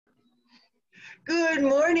Good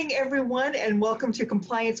morning, everyone, and welcome to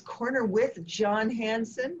Compliance Corner with John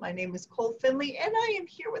Hanson. My name is Kole Finley, and I am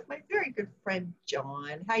here with my very good friend,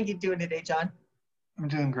 John. How you doing today, John? I'm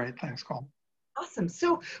doing great. Thanks, Cole. Awesome.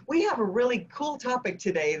 So we have a really cool topic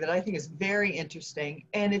today that I think is very interesting,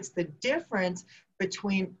 and it's the difference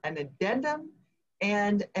between an addendum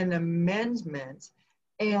and an amendment.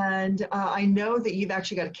 And I know that you've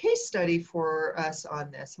actually got a case study for us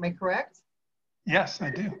on this. Am I correct? Yes,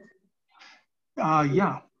 I do.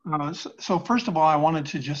 Yeah. So first of all, I wanted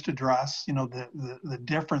to just address, the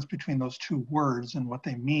difference between those two words and what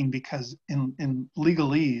they mean, because in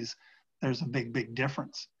legalese, there's a big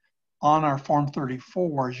difference. On our Form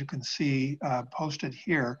 34, as you can see posted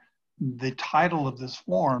here, the title of this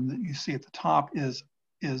form that you see at the top is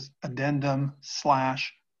addendum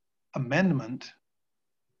 / amendment,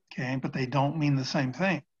 okay? But they don't mean the same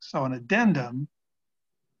thing. So an addendum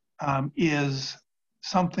is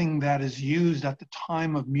something that is used at the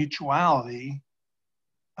time of mutuality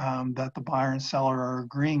that the buyer and seller are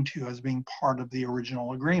agreeing to as being part of the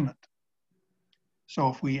original agreement. So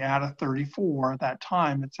if we add a 34 at that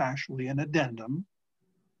time, it's actually an addendum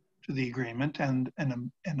to the agreement, and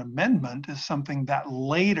an amendment is something that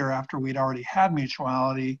later, after we'd already had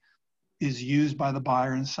mutuality, is used by the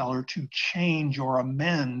buyer and seller to change or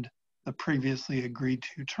amend the previously agreed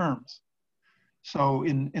to terms. So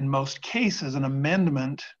in most cases, an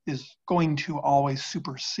amendment is going to always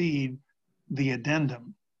supersede the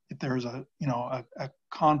addendum if there's a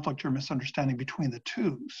conflict or misunderstanding between the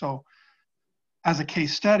two. So as a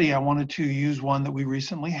case study, I wanted to use one that we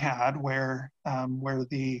recently had where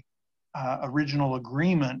the original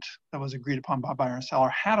agreement that was agreed upon by buyer and seller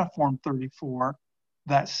had a Form 34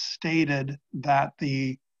 that stated that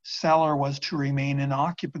the seller was to remain in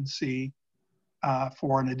occupancy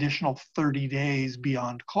for an additional 30 days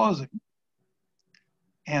beyond closing.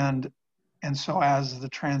 And so as the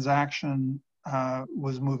transaction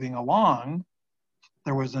was moving along,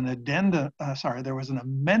 there was an amendment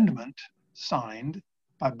signed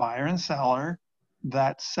by buyer and seller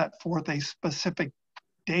that set forth a specific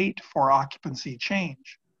date for occupancy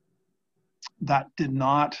change. That did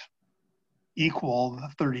not equal the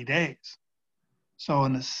 30 days. So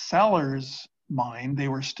in the seller's mind, they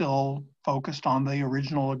were still focused on the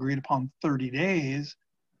original agreed upon 30 days,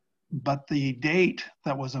 but the date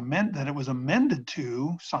that it was amended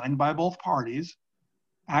to, signed by both parties,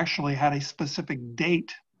 actually had a specific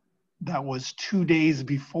date that was 2 days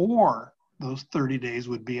before those 30 days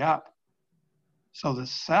would be up. So the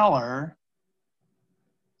seller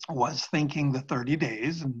was thinking the 30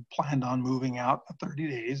 days and planned on moving out the 30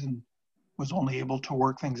 days and was only able to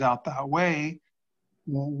work things out that way,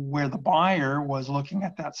 where the buyer was looking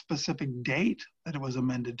at that specific date that it was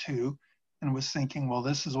amended to and was thinking, well,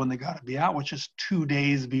 this is when they got to be out, which is 2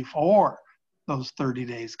 days before those 30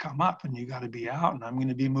 days come up, and you got to be out, and I'm going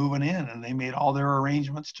to be moving in. And they made all their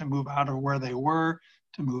arrangements to move out of where they were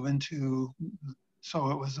to move into. So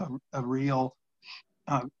it was a real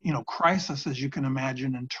crisis, as you can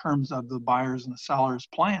imagine, in terms of the buyers and the sellers'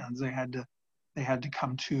 plans. They had to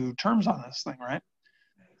come to terms on this thing, right?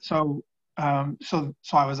 So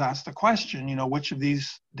I was asked the question, which of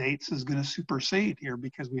these dates is going to supersede here,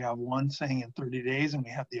 because we have one saying in 30 days and we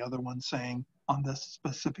have the other one saying on this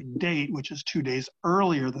specific date, which is 2 days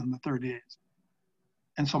earlier than the 30 days.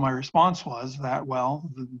 And so my response was that, well,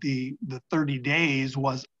 the 30 days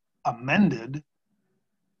was amended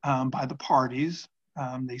by the parties.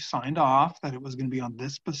 They signed off that it was going to be on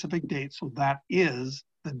this specific date. So that is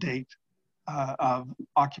the date of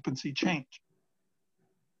occupancy change.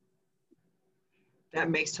 That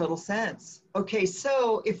makes total sense. Okay,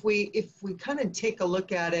 so if we kind of take a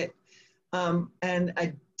look at it, an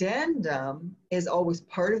addendum is always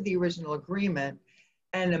part of the original agreement.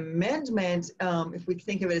 An amendment, if we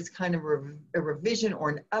think of it as kind of a revision or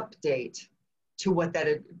an update to what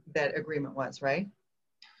that agreement was, right?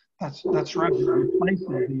 That's right. It replaces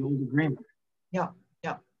the old agreement. Yeah.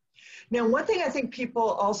 Now, one thing I think people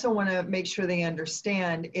also want to make sure they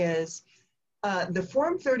understand is the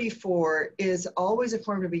Form 34 is always a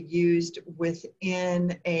form to be used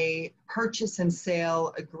within a purchase and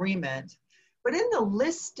sale agreement. But in the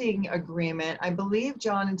listing agreement, I believe,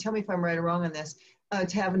 John, and tell me if I'm right or wrong on this,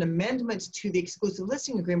 to have an amendment to the exclusive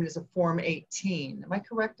listing agreement is a Form 18. Am I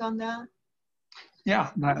correct on that?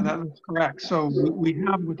 Yeah, that is correct. So we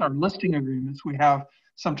have, with our listing agreements, we have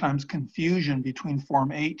sometimes confusion between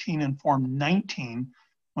Form 18 and Form 19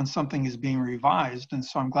 when something is being revised. And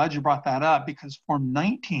so I'm glad you brought that up, because Form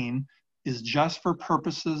 19 is just for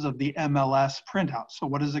purposes of the MLS printout. So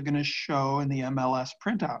what is it going to show in the MLS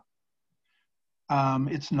printout?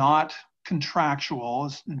 It's not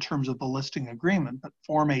contractual in terms of the listing agreement, but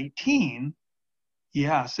Form 18,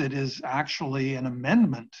 yes, it is actually an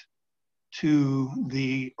amendment to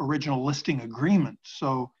the original listing agreement.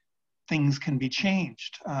 So things can be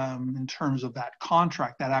changed in terms of that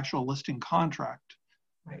contract, that actual listing contract.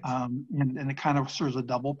 Right. And it kind of serves a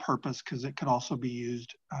double purpose because it could also be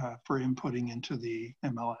used for inputting into the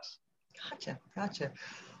MLS. Gotcha, gotcha.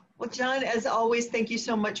 Well, John, as always, thank you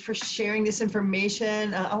so much for sharing this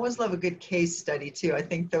information. I always love a good case study too. I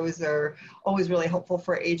think those are always really helpful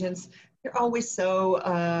for agents. You're always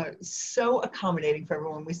so so accommodating for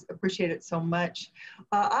everyone. We appreciate it so much.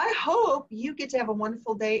 I hope you get to have a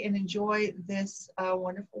wonderful day and enjoy this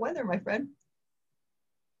wonderful weather, my friend.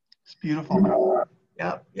 It's beautiful.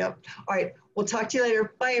 Yep, yep. All right, we'll talk to you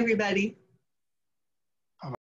later. Bye, everybody.